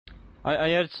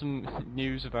I heard some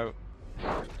news about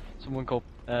someone called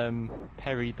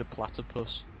Perry the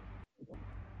Platypus.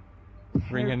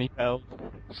 Ring any bells?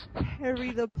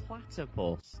 Perry the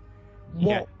Platapus?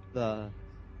 Yeah. What the?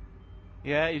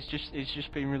 Yeah, he's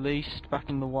just been released back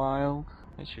in the wild,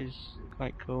 which is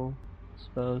quite cool, I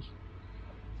suppose.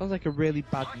 Sounds like a really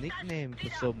bad nickname for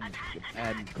some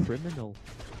criminal.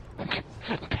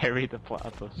 Perry the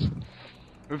Platypus.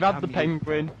 We've had the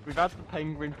penguin. We've had the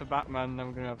penguin for Batman. Now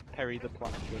we're gonna have Perry the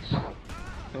Platypus.